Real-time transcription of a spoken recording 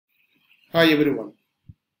Hi everyone,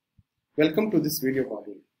 welcome to this video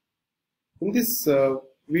module. In this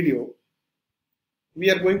video, we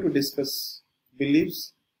are going to discuss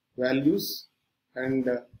beliefs, values and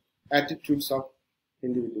attitudes of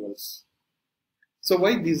individuals. So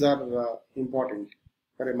why these are important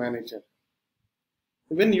for a manager?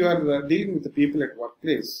 When you are dealing with the people at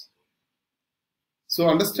workplace, so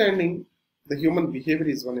understanding the human behavior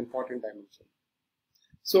is one important dimension.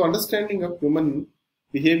 So understanding of human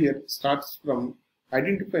behavior starts from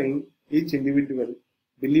identifying each individual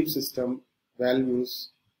belief system, values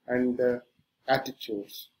and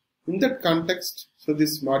attitudes. In that context, so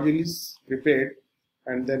this module is prepared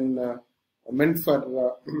and then meant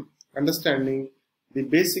for understanding the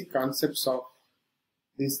basic concepts of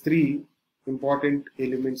these three important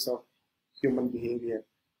elements of human behavior: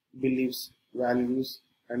 beliefs, values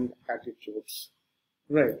and attitudes.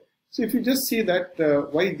 Right. So if you just see that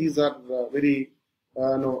why these are very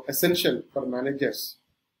essential for managers.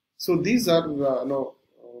 So these are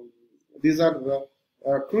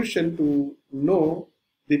crucial to know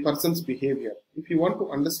the person's behavior. If you want to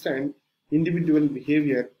understand individual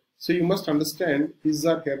behavior, so you must understand his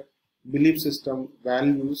or her belief system,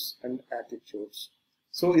 values and attitudes.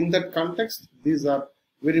 So in that context, these are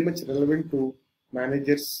very much relevant to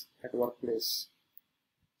managers at workplace.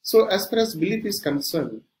 So as far as belief is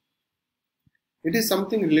concerned, it is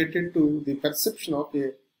something related to the perception of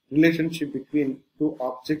a relationship between two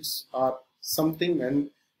objects or something and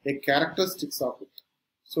a characteristics of it.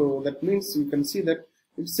 So that means you can see that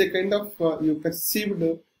it's a kind of you perceived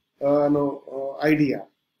idea,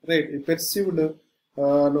 right? A perceived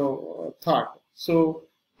thought. So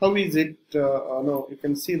how is it? You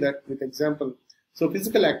can see that with example. So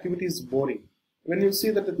physical activity is boring. When you see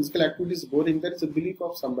that the physical activity is boring, that is a belief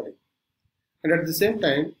of somebody, and at the same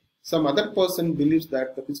time, some other person believes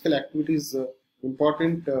that the physical activity is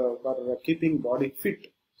important for keeping body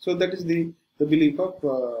fit. So that is the belief of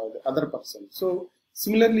the other person. So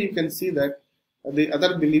similarly, you can see that the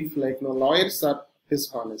other belief, like lawyers are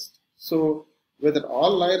dishonest. So whether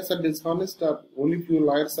all lawyers are dishonest or only few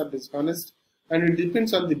lawyers are dishonest, and it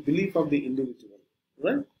depends on the belief of the individual,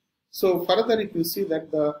 right? So further, if you see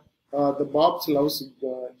that the Bob's loves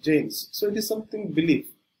James, so it is something belief,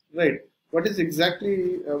 right? What is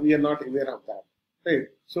exactly we are not aware of that, right?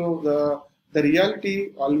 So the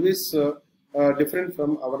reality always different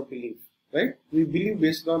from our belief, right? We believe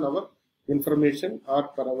based on our information or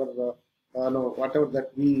for our whatever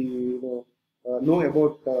that we know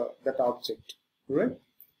about that object, right?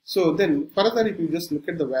 So then further, if you just look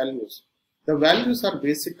at the values are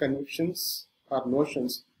basic convictions or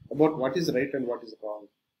notions about what is right and what is wrong,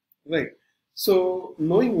 right? So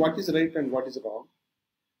knowing what is right and what is wrong,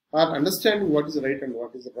 or understanding what is right and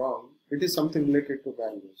what is wrong, it is something related to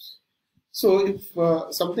values. So if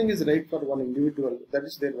something is right for one individual, that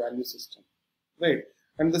is their value system, right?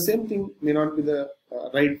 And the same thing may not be the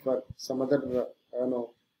right for some other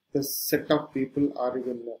the set of people or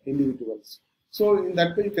even individuals. So in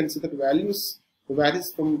that way, you can see that values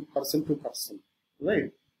varies from person to person,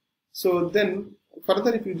 right? So then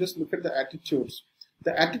further, if you just look at the attitudes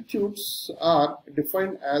are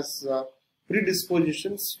defined as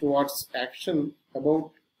predispositions towards action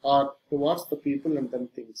about or towards the people and then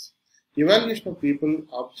things, evaluation of people,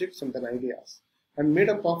 objects and then ideas, and made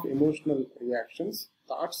up of emotional reactions,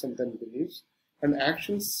 thoughts and then beliefs, and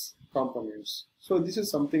actions components. So this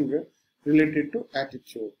is something related to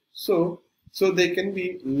attitude. So they can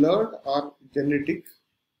be learned or genetic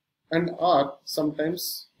and are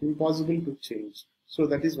sometimes impossible to change. So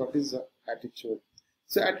that is what is attitude.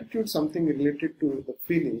 So attitude is something related to the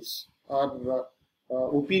feelings or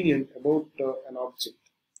opinion about an object,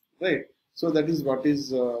 right? So that is what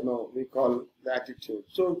is we call the attitude.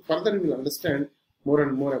 So further we will understand more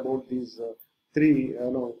and more about these three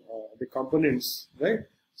the components, right?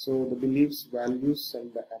 So the beliefs, values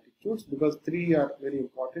and the attitudes, because three are very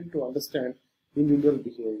important to understand individual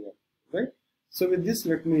behavior, right? So with this,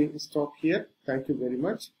 let me stop here. Thank you very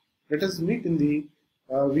much. Let us meet in the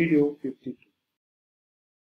video 52.